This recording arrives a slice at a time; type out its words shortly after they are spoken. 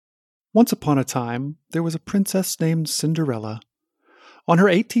Once upon a time, there was a princess named Cinderella. On her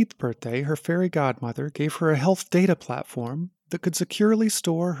 18th birthday, her fairy godmother gave her a health data platform that could securely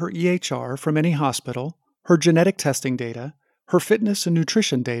store her EHR from any hospital, her genetic testing data, her fitness and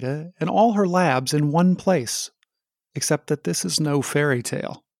nutrition data, and all her labs in one place. Except that this is no fairy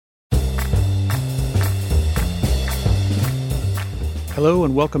tale. Hello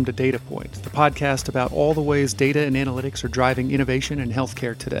and welcome to Data Point, the podcast about all the ways data and analytics are driving innovation in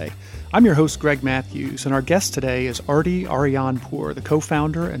healthcare today. I'm your host, Greg Matthews, and our guest today is Arti Aryanpur, the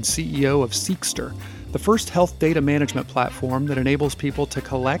co-founder and CEO of Seekster, the first health data management platform that enables people to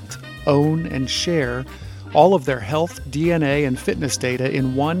collect, own, and share all of their health, DNA, and fitness data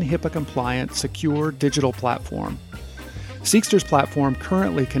in one HIPAA-compliant, secure digital platform. Seekster's platform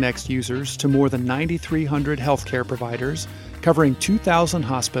currently connects users to more than 9,300 healthcare providers, covering 2,000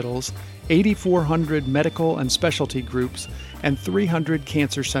 hospitals, 8,400 medical and specialty groups, and 300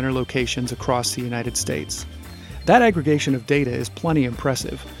 cancer center locations across the United States. That aggregation of data is plenty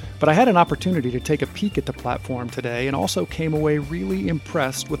impressive, but I had an opportunity to take a peek at the platform today and also came away really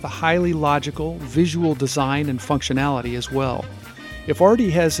impressed with the highly logical, visual design and functionality as well. If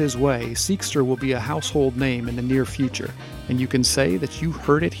Arti has his way, Seekster will be a household name in the near future, and you can say that you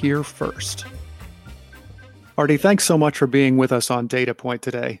heard it here first. Arti, thanks so much for being with us on Data Point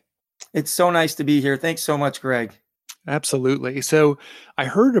today. It's so nice to be here. Thanks so much, Greg. Absolutely. So I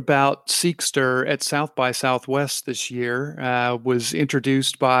heard about Seekster at South by Southwest this year, was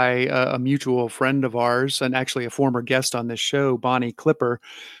introduced by a mutual friend of ours and actually a former guest on this show, Bonnie Clipper.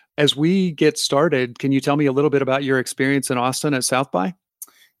 As we get started, can you tell me a little bit about your experience in Austin at South by?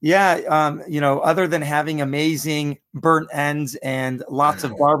 Yeah, other than having amazing burnt ends and lots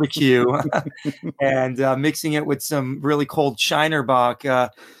of barbecue and mixing it with some really cold Shiner Bock,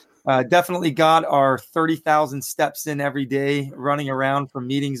 definitely got our 30,000 steps in every day running around from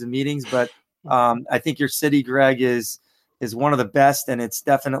meetings and meetings. But I think your city, Greg, is one of the best, and it's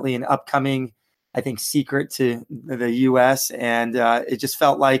definitely an upcoming, I think, secret to the U.S. And it just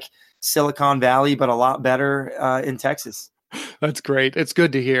felt like Silicon Valley, but a lot better in Texas. That's great. It's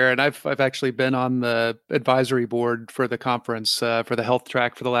good to hear. And I've actually been on the advisory board for the conference for the health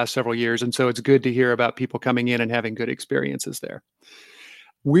track for the last several years. And so it's good to hear about people coming in and having good experiences there.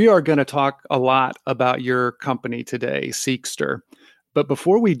 We are going to talk a lot about your company today, Seekster. But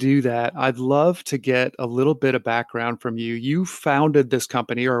before we do that, I'd love to get a little bit of background from you. You founded this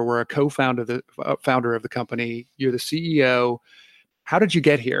company, or were a co-founder, founder of the company. You're the CEO. How did you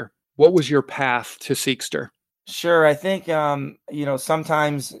get here? What was your path to Seekster? Sure. I think,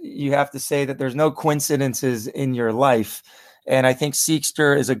 sometimes you have to say that there's no coincidences in your life. And I think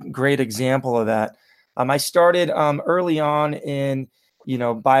Seekster is a great example of that. I started early on in,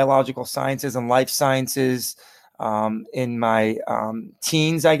 biological sciences and life sciences in my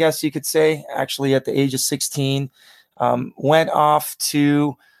teens, I guess you could say, actually at the age of 16, went off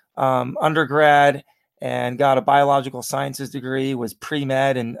to undergrad and got a biological sciences degree, was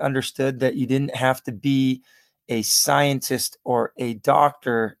pre-med, and understood that you didn't have to be a scientist or a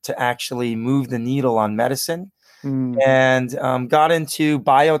doctor to actually move the needle on medicine. And got into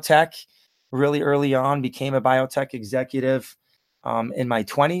biotech really early on, became a biotech executive in my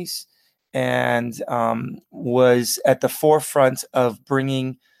 20s, and was at the forefront of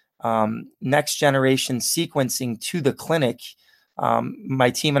bringing next generation sequencing to the clinic.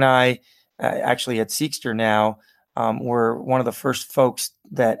 My team and I, actually at Seekster now, were one of the first folks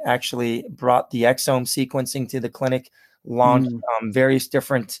that actually brought the exome sequencing to the clinic, launched various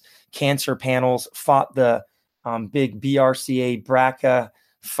different cancer panels, fought the big BRCA BRCA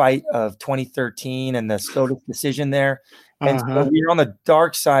fight of 2013 and the SCOTUS decision there. And so we were on the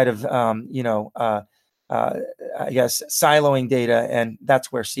dark side of, I guess, siloing data. And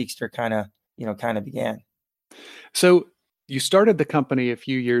that's where Seekster kind of began. So you started the company a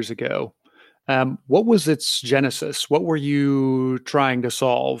few years ago. What was its genesis? What were you trying to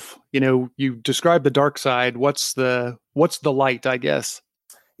solve? You described the dark side. What's the light, I guess?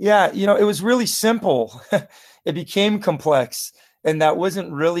 Yeah, it was really simple. It became complex, and that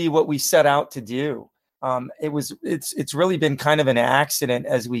wasn't really what we set out to do. It's really been kind of an accident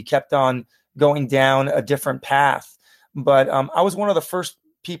as we kept on going down a different path. But I was one of the first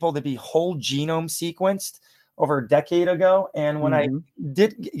people to be whole genome sequenced over a decade ago. And when I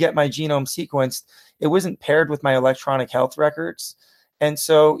did get my genome sequenced, it wasn't paired with my electronic health records. And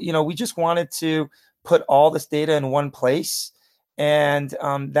so, we just wanted to put all this data in one place. And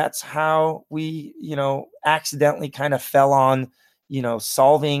that's how we, accidentally kind of fell on,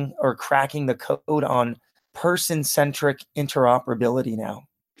 solving or cracking the code on person-centric interoperability now.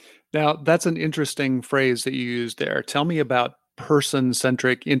 Now, that's an interesting phrase that you used there. Tell me about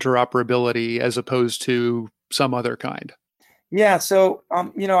person-centric interoperability as opposed to some other kind? Yeah, so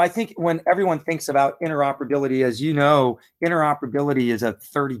I think when everyone thinks about interoperability, as you know, interoperability is a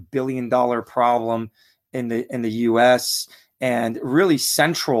 $30 billion problem in the U.S. and really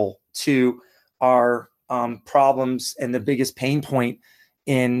central to our problems and the biggest pain point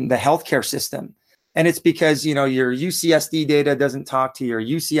in the healthcare system. And it's because your UCSD data doesn't talk to your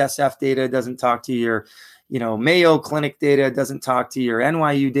UCSF data, doesn't talk to your Mayo Clinic data, doesn't talk to your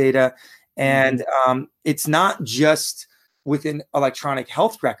NYU data, and it's not just within electronic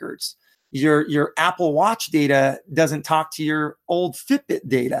health records. Your Apple Watch data doesn't talk to your old Fitbit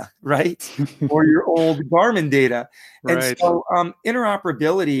data, right? Or your old Garmin data. Right. And so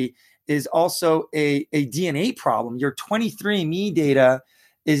interoperability is also a DNA problem. Your 23andMe data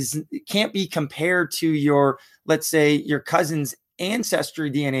can't be compared to your, let's say, your cousin's ancestry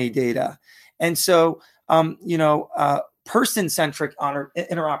DNA data. And so, person-centric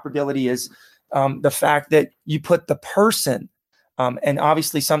interoperability is the fact that you put the person, and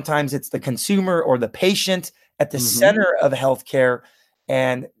obviously sometimes it's the consumer or the patient at the center of healthcare,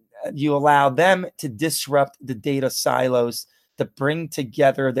 and you allow them to disrupt the data silos to bring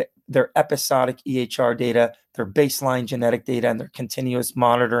together their episodic EHR data, their baseline genetic data, and their continuous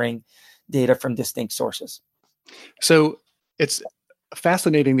monitoring data from distinct sources. So it's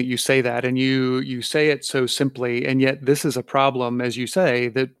fascinating that you say that, and you say it so simply, and yet this is a problem, as you say,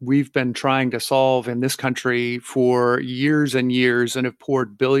 that we've been trying to solve in this country for years and years and have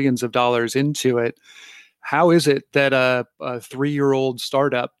poured billions of dollars into it. How is it that a 3-year-old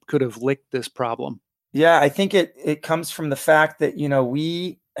startup could have licked this problem? Yeah, I think it comes from the fact that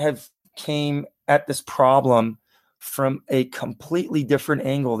we have came at this problem from a completely different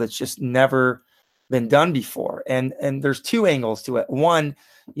angle that's just never been done before. And there's two angles to it. One,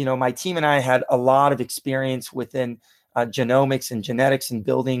 my team and I had a lot of experience within genomics and genetics and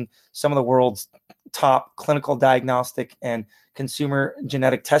building some of the world's top clinical diagnostic and consumer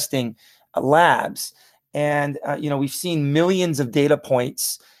genetic testing labs. And, we've seen millions of data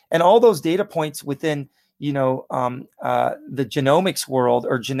points, and all those data points within, the genomics world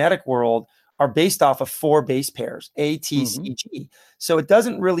or genetic world are based off of 4 base pairs, A, T, C, G. So it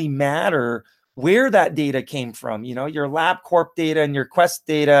doesn't really matter where that data came from, your LabCorp data and your Quest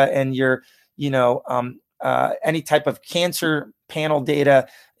data and your, any type of cancer panel data,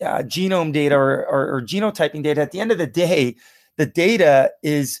 genome data or genotyping data. At the end of the day, the data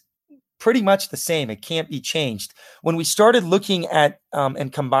is pretty much the same. It can't be changed. When we started looking at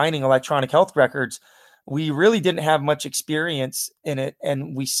and combining electronic health records, we really didn't have much experience in it.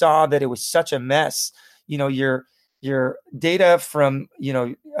 And we saw that it was such a mess. Your data from,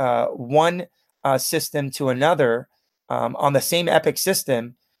 one system to another on the same Epic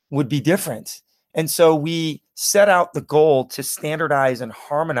system would be different. And so we set out the goal to standardize and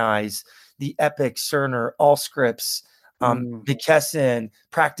harmonize the Epic, Cerner, Allscripts, McKesson,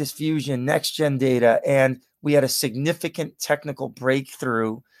 Practice Fusion, NextGen data. And we had a significant technical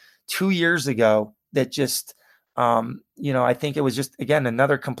breakthrough 2 years ago that just, I think it was just, again,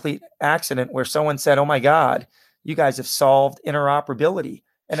 another complete accident where someone said, "Oh my God, you guys have solved interoperability."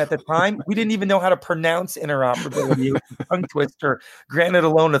 And at the time, we didn't even know how to pronounce interoperability. It was a tongue twister, granted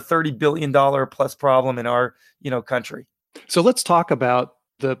alone a $30 billion plus problem in our, country. So let's talk about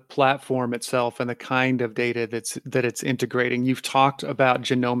the platform itself and the kind of data that it's integrating. You've talked about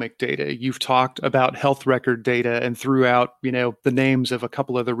genomic data. You've talked about health record data and threw out, the names of a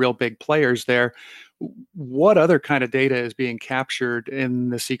couple of the real big players there. What other kind of data is being captured in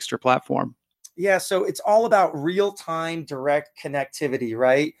the Seekster platform? Yeah, so it's all about real-time direct connectivity,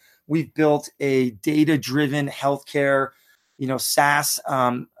 right? We've built a data-driven healthcare, SaaS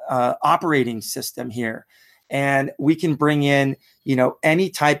operating system here. And we can bring in, any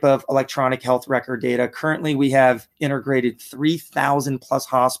type of electronic health record data. Currently, we have integrated 3,000 plus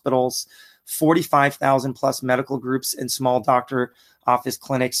hospitals, 45,000 plus medical groups and small doctor office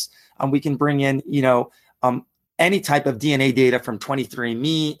clinics. We can bring in, any type of DNA data from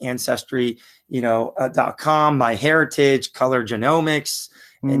 23andMe, Ancestry, .com, MyHeritage, Color Genomics,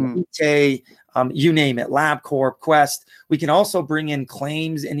 and Invitae, you name it, LabCorp, Quest. We can also bring in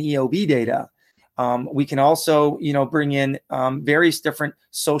claims and EOB data. We can also, bring in various different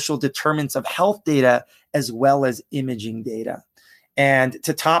social determinants of health data as well as imaging data. And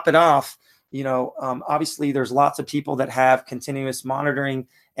to top it off, obviously there's lots of people that have continuous monitoring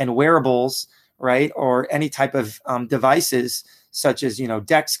and wearables, right? Or any type of devices such as,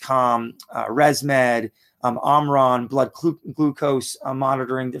 Dexcom, ResMed, Omron, blood glucose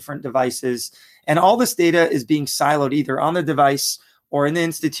monitoring, different devices. And all this data is being siloed either on the device or in the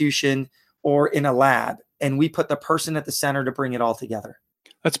institution or in a lab. and we put the person at the center to bring it all together.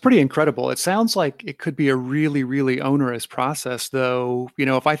 That's pretty incredible. It sounds like it could be a really, really onerous process, though.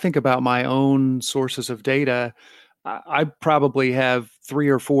 If I think about my own sources of data, I probably have 3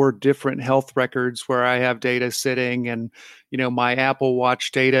 or 4 different health records where I have data sitting, and my Apple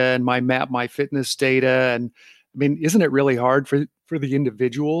Watch data and my Map My Fitness data. And I mean, isn't it really hard for the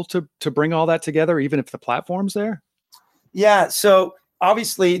individual to bring all that together, even if the platform's there? Yeah. So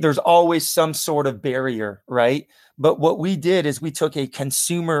obviously there's always some sort of barrier, right? But what we did is we took a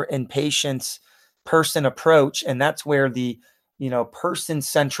consumer and patient person approach, and that's where the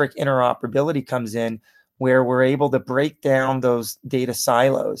person-centric interoperability comes in, where we're able to break down those data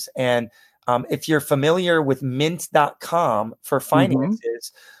silos. And if you're familiar with mint.com for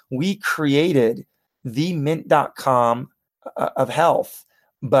finances, we created the mint.com of health,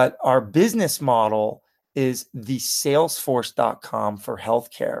 but our business model is the salesforce.com for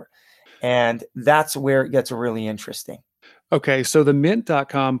healthcare. And that's where it gets really interesting. Okay, so the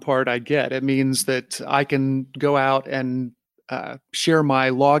mint.com part I get. It means that I can go out and share my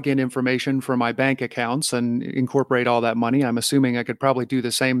login information for my bank accounts and incorporate all that money. I'm assuming I could probably do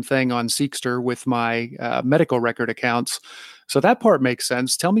the same thing on Seekster with my medical record accounts. So that part makes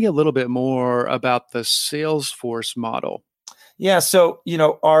sense. Tell me a little bit more about the Salesforce model. Yeah, so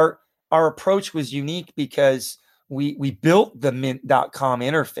our approach was unique because we built the mint.com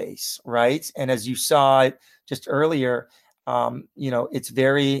interface, right? And as you saw it just earlier, it's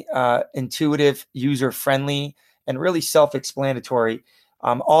very intuitive, user-friendly, and really self-explanatory.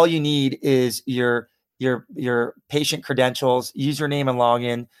 All you need is your patient credentials, username and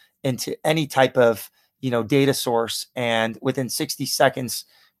login into any type of data source, and within 60 seconds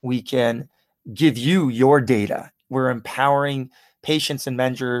we can give you your data. We're empowering patients and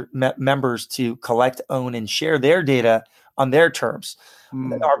members to collect, own, and share their data on their terms.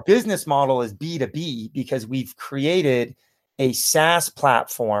 Our business model is B2B because we've created a SaaS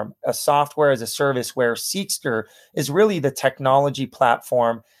platform, a software as a service, where Seekster is really the technology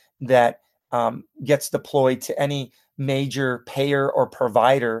platform that gets deployed to any major payer or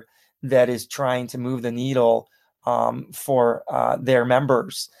provider that is trying to move the needle for their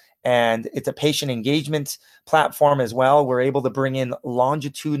members. And it's a patient engagement platform as well. We're able to bring in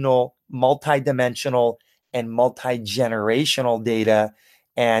longitudinal, multidimensional, and multi-generational data.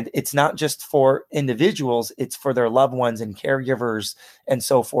 And it's not just for individuals, it's for their loved ones and caregivers and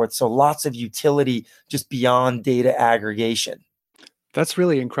so forth. So lots of utility just beyond data aggregation. That's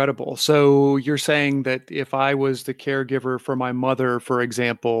really incredible. So you're saying that if I was the caregiver for my mother, for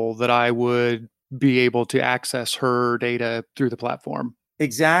example, that I would be able to access her data through the platform?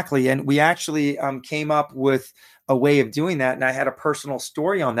 Exactly. And we actually came up with a way of doing that. And I had a personal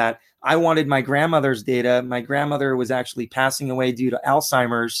story on that. I wanted my grandmother's data. My grandmother was actually passing away due to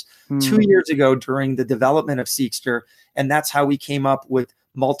Alzheimer's 2 years ago during the development of Seekster. And that's how we came up with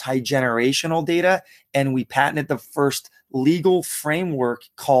multi-generational data. And we patented the first legal framework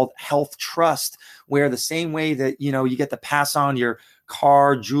called Health Trust, where the same way that, you get to pass on your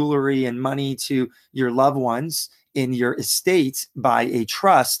car, jewelry, and money to your loved ones in your estate by a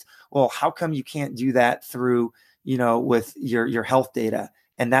trust. Well, how come you can't do that through, with your health data?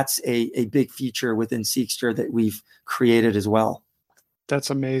 And that's a big feature within Seekster that we've created as well. That's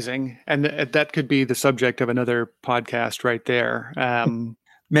amazing. And that could be the subject of another podcast right there.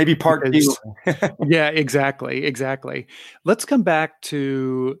 Maybe part 2. Yeah, exactly. Let's come back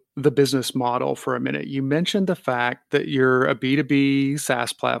to the business model for a minute. You mentioned the fact that you're a B2B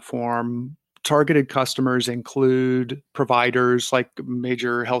SaaS platform. Targeted customers include providers like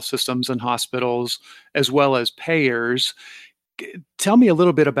major health systems and hospitals, as well as payers. Tell me a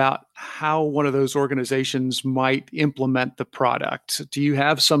little bit about how one of those organizations might implement the product. Do you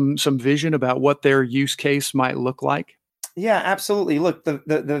have some vision about what their use case might look like? Yeah, absolutely. Look,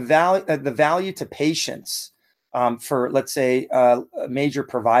 the value to patients for, let's say, major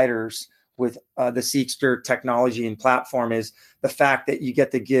providers with the Seekster technology and platform is the fact that you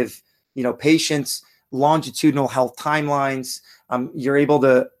get to give patients longitudinal health timelines. You're able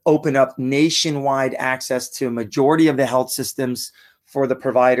to open up nationwide access to a majority of the health systems for the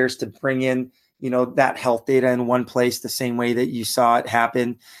providers to bring in, that health data in one place, the same way that you saw it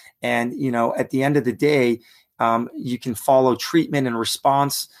happen. And, at the end of the day, you can follow treatment and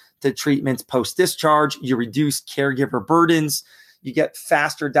response to treatments post-discharge. You reduce caregiver burdens. You get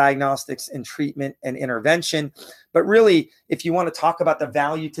faster diagnostics and treatment and intervention. But really, if you want to talk about the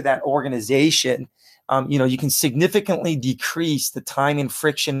value to that organization, you can significantly decrease the time and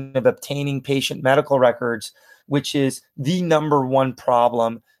friction of obtaining patient medical records, which is the number one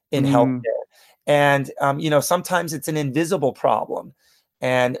problem in healthcare. And, sometimes it's an invisible problem.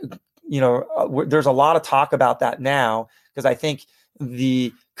 And, there's a lot of talk about that now, because I think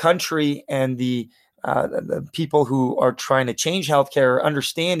the country and the people who are trying to change healthcare are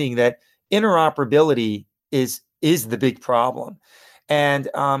understanding that interoperability is the big problem. And,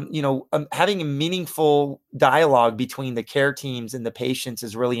 having a meaningful dialogue between the care teams and the patients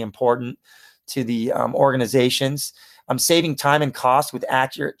is really important to the organizations. Saving time and cost with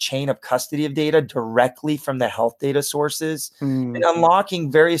accurate chain of custody of data directly from the health data sources, and unlocking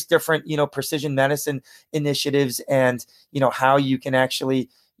various different, precision medicine initiatives, and, how you can actually,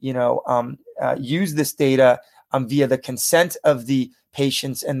 use this data via the consent of the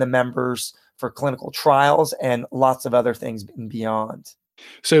patients and the members for clinical trials and lots of other things beyond.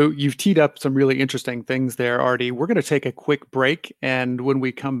 So you've teed up some really interesting things there, Artie. We're going to take a quick break. And when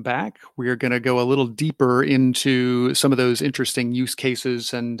we come back, we're going to go a little deeper into some of those interesting use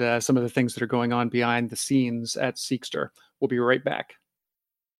cases and some of the things that are going on behind the scenes at Seekster. We'll be right back.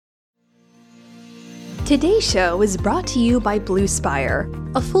 Today's show is brought to you by Bluespire,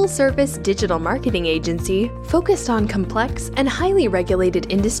 a full-service digital marketing agency focused on complex and highly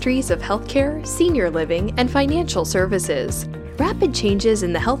regulated industries of healthcare, senior living, and financial services. Rapid changes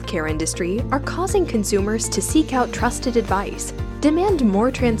in the healthcare industry are causing consumers to seek out trusted advice, demand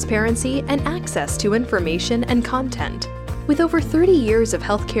more transparency and access to information and content. With over 30 years of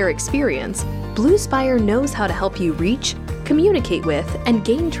healthcare experience, Bluespire knows how to help you reach, communicate with, and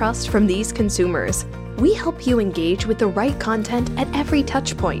gain trust from these consumers. We help you engage with the right content at every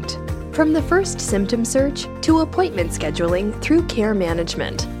touch point, from the first symptom search to appointment scheduling through care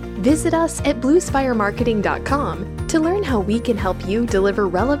management. Visit us at bluespiremarketing.com to learn how we can help you deliver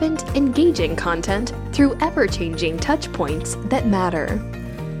relevant, engaging content through ever-changing touch points that matter.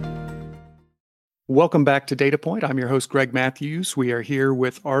 Welcome back to Data Point. I'm your host, Greg Matthews. We are here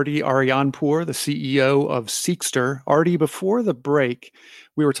with Artie Aryanpur, the CEO of Seekster. Artie, before the break,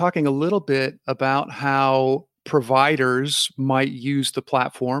 we were talking a little bit about how providers might use the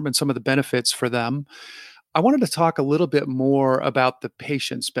platform and some of the benefits for them. I wanted to talk a little bit more about the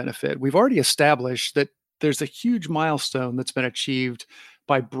patient's benefit. We've already established that there's a huge milestone that's been achieved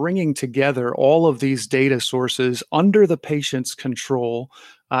by bringing together all of these data sources under the patient's control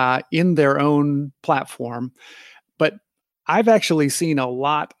in their own platform. But I've actually seen a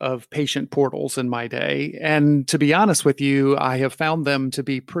lot of patient portals in my day. And to be honest with you, I have found them to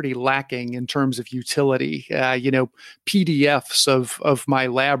be pretty lacking in terms of utility. PDFs of my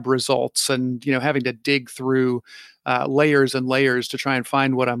lab results and, having to dig through layers and layers to try and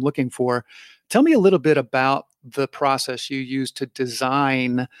find what I'm looking for. Tell me a little bit about the process you use to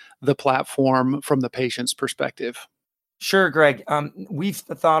design the platform from the patient's perspective. Sure, Greg. We've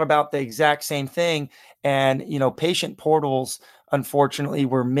thought about the exact same thing. And, patient portals, unfortunately,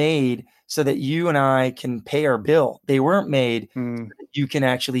 were made so that you and I can pay our bill. They weren't made so that you can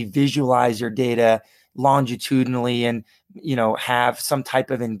actually visualize your data longitudinally and, have some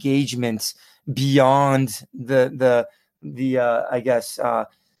type of engagement beyond the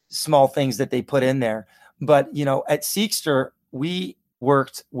small things that they put in there. But, at Seekster, we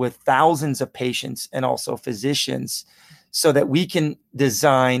worked with thousands of patients and also physicians so that we can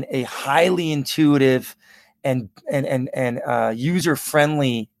design a highly intuitive and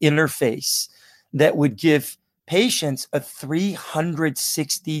user-friendly interface that would give patients a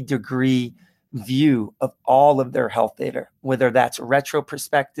 360-degree view of all of their health data, whether that's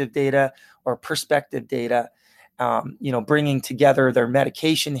retrospective data or prospective data, bringing together their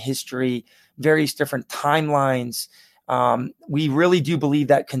medication history, various different timelines. We really do believe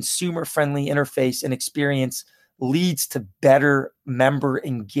that consumer-friendly interface and experience leads to better member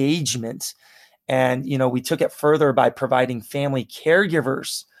engagement. And, we took it further by providing family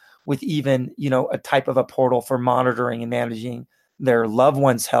caregivers with even, a type of a portal for monitoring and managing their loved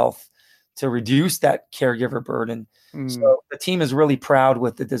one's health to reduce that caregiver burden. So the team is really proud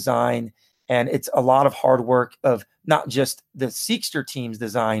with the design, and it's a lot of hard work of not just the Seekster team's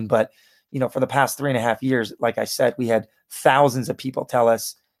design, but, for the past 3.5 years, like I said, we had thousands of people tell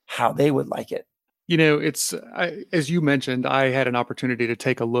us how they would like it. As you mentioned, I had an opportunity to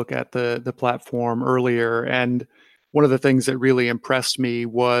take a look at the platform earlier. And one of the things that really impressed me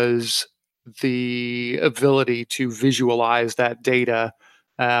was the ability to visualize that data.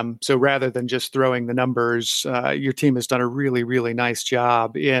 So rather than just throwing the numbers, your team has done a really, really nice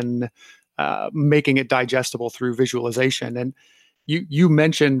job in making it digestible through visualization. And you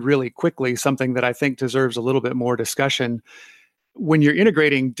mentioned really quickly something that I think deserves a little bit more discussion. When you're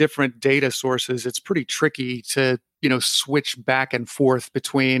integrating different data sources, it's pretty tricky to, switch back and forth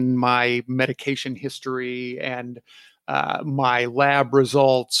between my medication history and my lab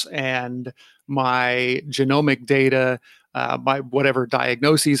results and my genomic data. my whatever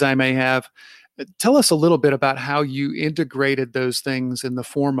diagnoses I may have. Tell us a little bit about how you integrated those things in the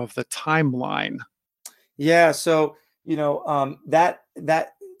form of the timeline. Yeah, so that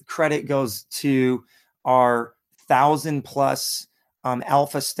credit goes to our 1,000+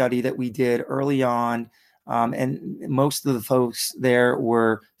 alpha study that we did early on, and most of the folks there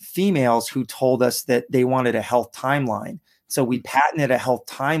were females who told us that they wanted a health timeline. So we patented a health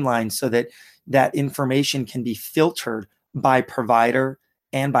timeline so that that information can be filtered by provider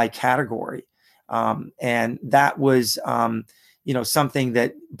and by category, and that was something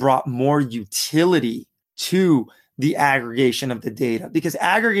that brought more utility to the aggregation of the data, because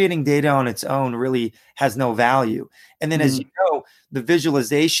aggregating data on its own really has no value. And then, as you know, the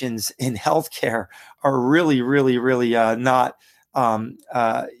visualizations in healthcare are really, really, really not,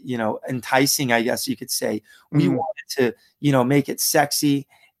 enticing, I guess you could say. We wanted to, make it sexy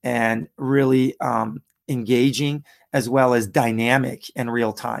and really engaging, as well as dynamic and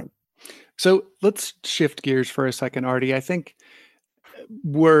real time. So let's shift gears for a second, Artie. I think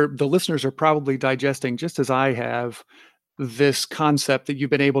where the listeners are probably digesting, just as I have, this concept that you've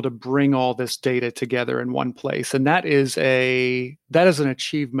been able to bring all this data together in one place. And that is an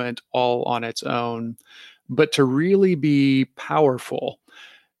achievement all on its own. But to really be powerful,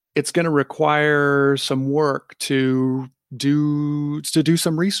 it's going to require some work to do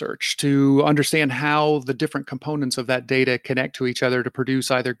some research to understand how the different components of that data connect to each other to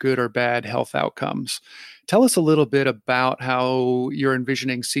produce either good or bad health outcomes. Tell us a little bit about how you're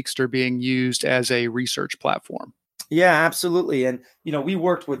envisioning Seekster being used as a research platform. Yeah, absolutely. And, we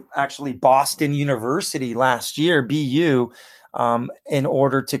worked with actually Boston University last year, BU, in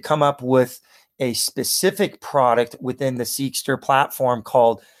order to come up with a specific product within the Seekster platform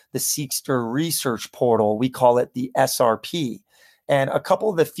called the Seekster Research Portal. We call it the SRP. And a couple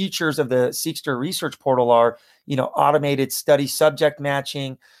of the features of the Seekster Research Portal are, automated study subject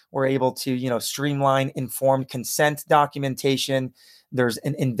matching. We're able to, streamline informed consent documentation. There's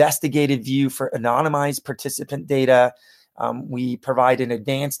an investigative view for anonymized participant data. We provide an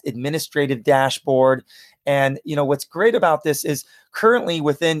advanced administrative dashboard. And, what's great about this is currently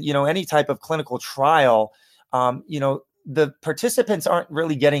within, any type of clinical trial, the participants aren't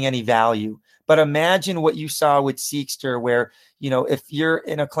really getting any value. But imagine what you saw with Seekster, where, if you're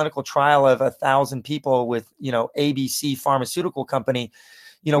in a clinical trial of 1,000 people with, ABC pharmaceutical company,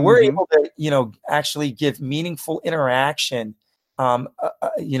 we're able to, actually give meaningful interaction,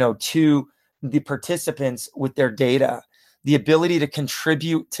 to the participants with their data. The ability to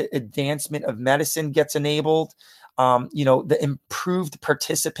contribute to advancement of medicine gets enabled. The improved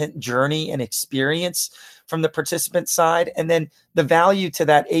participant journey and experience from the participant side. And then the value to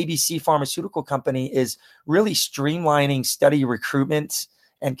that ABC pharmaceutical company is really streamlining study recruitment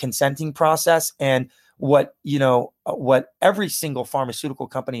and consenting process. And what every single pharmaceutical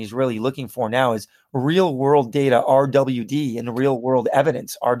company is really looking for now is real world data, RWD, and real world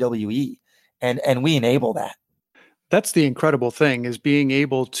evidence, RWE. And we enable that. That's the incredible thing, is being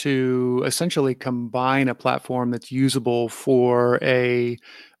able to essentially combine a platform that's usable for a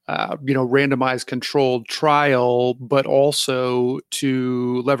randomized controlled trial, but also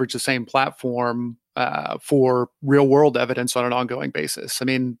to leverage the same platform for real world evidence on an ongoing basis. I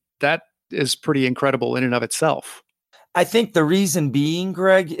mean, that is pretty incredible in and of itself. I think the reason being,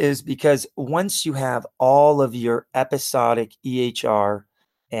 Greg, is because once you have all of your episodic EHR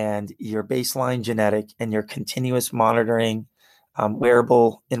and your baseline genetic and your continuous monitoring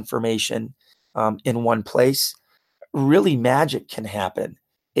wearable information in one place, really magic can happen.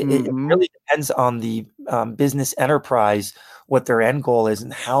 It really depends on the business enterprise, what their end goal is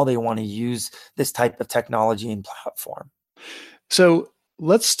and how they want to use this type of technology and platform. So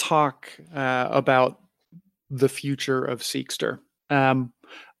let's talk about the future of Seekster.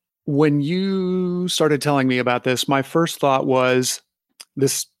 When you started telling me about this, my first thought was,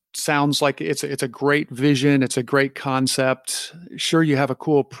 this sounds like it's a great vision. It's a great concept. Sure, you have a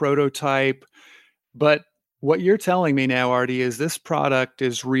cool prototype, but what you're telling me now, Artie, is this product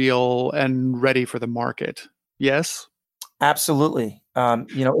is real and ready for the market. Yes? Absolutely.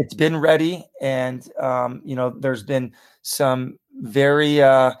 It's been ready, and there's been some very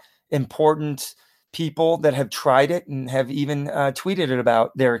important people that have tried it and have even tweeted it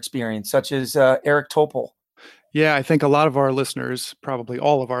about their experience, such as Eric Topol. Yeah, I think a lot of our listeners, probably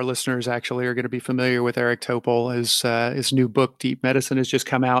all of our listeners actually, are going to be familiar with Eric Topol. His new book, Deep Medicine, has just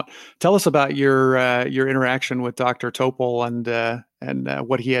come out. Tell us about your interaction with Dr. Topol and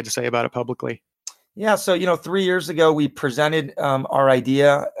what he had to say about it publicly. Yeah, so 3 years ago we presented our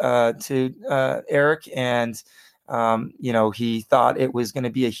idea to Eric, and he thought it was going to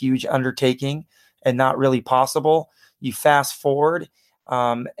be a huge undertaking and not really possible. you fast forward,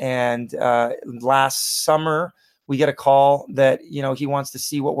 and last summer we get a call that, he wants to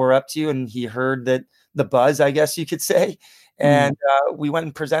see what we're up to, and he heard that the buzz, I guess you could say. And we went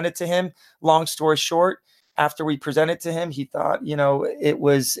and presented to him. Long story short, after we presented to him, he thought, it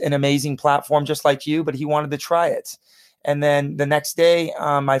was an amazing platform just like you, but he wanted to try it. And then the next day,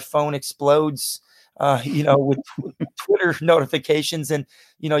 my phone explodes, with Twitter notifications. And,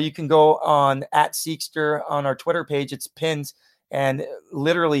 you can go on @Seekster on our Twitter page. It's pinned. And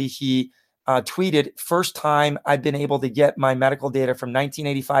literally he tweeted, first time I've been able to get my medical data from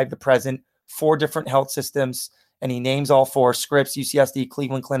 1985 to present, 4 different health systems. And he names all 4: Scripps, UCSD,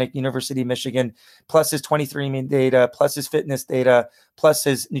 Cleveland Clinic, University of Michigan, plus his 23andMe data, plus his fitness data, plus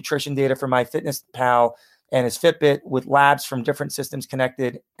his nutrition data for MyFitnessPal, and his Fitbit with labs from different systems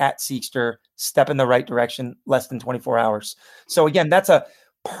connected @Seekster. Step in the right direction, less than 24 hours. So again, that's a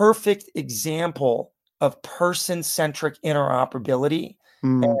perfect example of person-centric interoperability.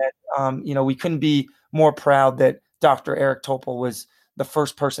 And, we couldn't be more proud that Dr. Eric Topol was the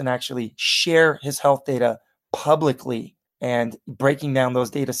first person to actually share his health data publicly and breaking down those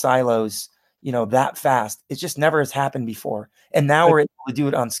data silos, that fast. It just never has happened before. And now we're able to do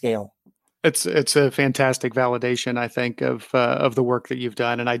it on scale. It's a fantastic validation, I think, of the work that you've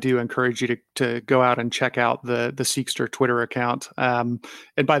done, and I do encourage you to go out and check out the Seekster Twitter account. And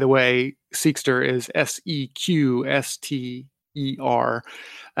by the way, Seekster is SEQSTER.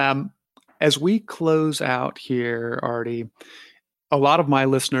 As we close out here, Artie, a lot of my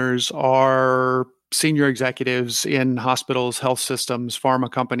listeners are senior executives in hospitals, health systems,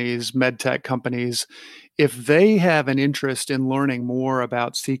 pharma companies, med tech companies. If they have an interest in learning more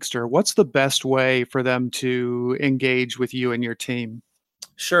about Seekster, what's the best way for them to engage with you and your team?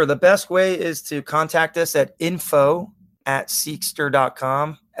 Sure. The best way is to contact us at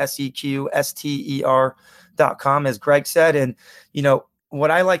info@seekster.com, SEQSTER.com, as Greg said. And, what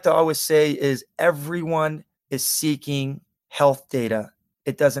I like to always say is everyone is seeking health data.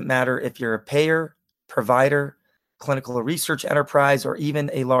 It doesn't matter if you're a payer, provider, clinical research enterprise, or even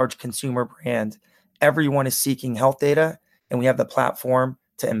a large consumer brand. Everyone is seeking health data, and we have the platform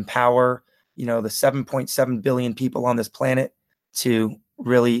to empower, the 7.7 billion people on this planet to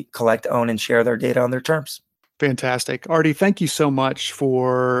really collect, own, and share their data on their terms. Fantastic. Artie, thank you so much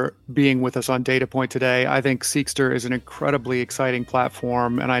for being with us on Data Point today. I think Seekster is an incredibly exciting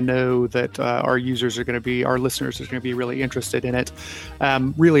platform, and I know that our listeners are going to be really interested in it.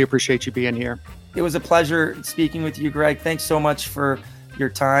 Really appreciate you being here. It was a pleasure speaking with you, Greg. Thanks so much for your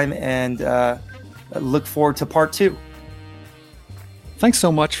time, and look forward to part 2. Thanks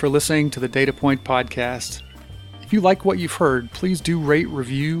so much for listening to the Data Point podcast. If you like what you've heard, please do rate,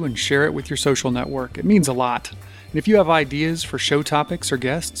 review, and share it with your social network. It means a lot. And if you have ideas for show topics or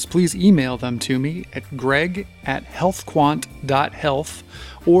guests, please email them to me at greg@healthquant.health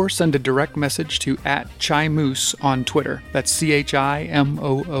or send a direct message to @ChiMoose on Twitter. That's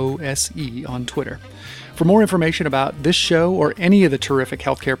CHIMOOSE on Twitter. For more information about this show or any of the terrific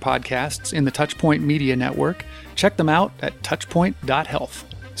healthcare podcasts in the Touchpoint Media Network, check them out at touchpoint.health.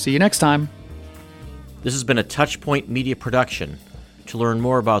 See you next time. This has been a Touchpoint Media production. To learn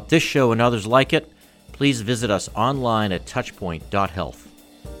more about this show and others like it, please visit us online at touchpoint.health.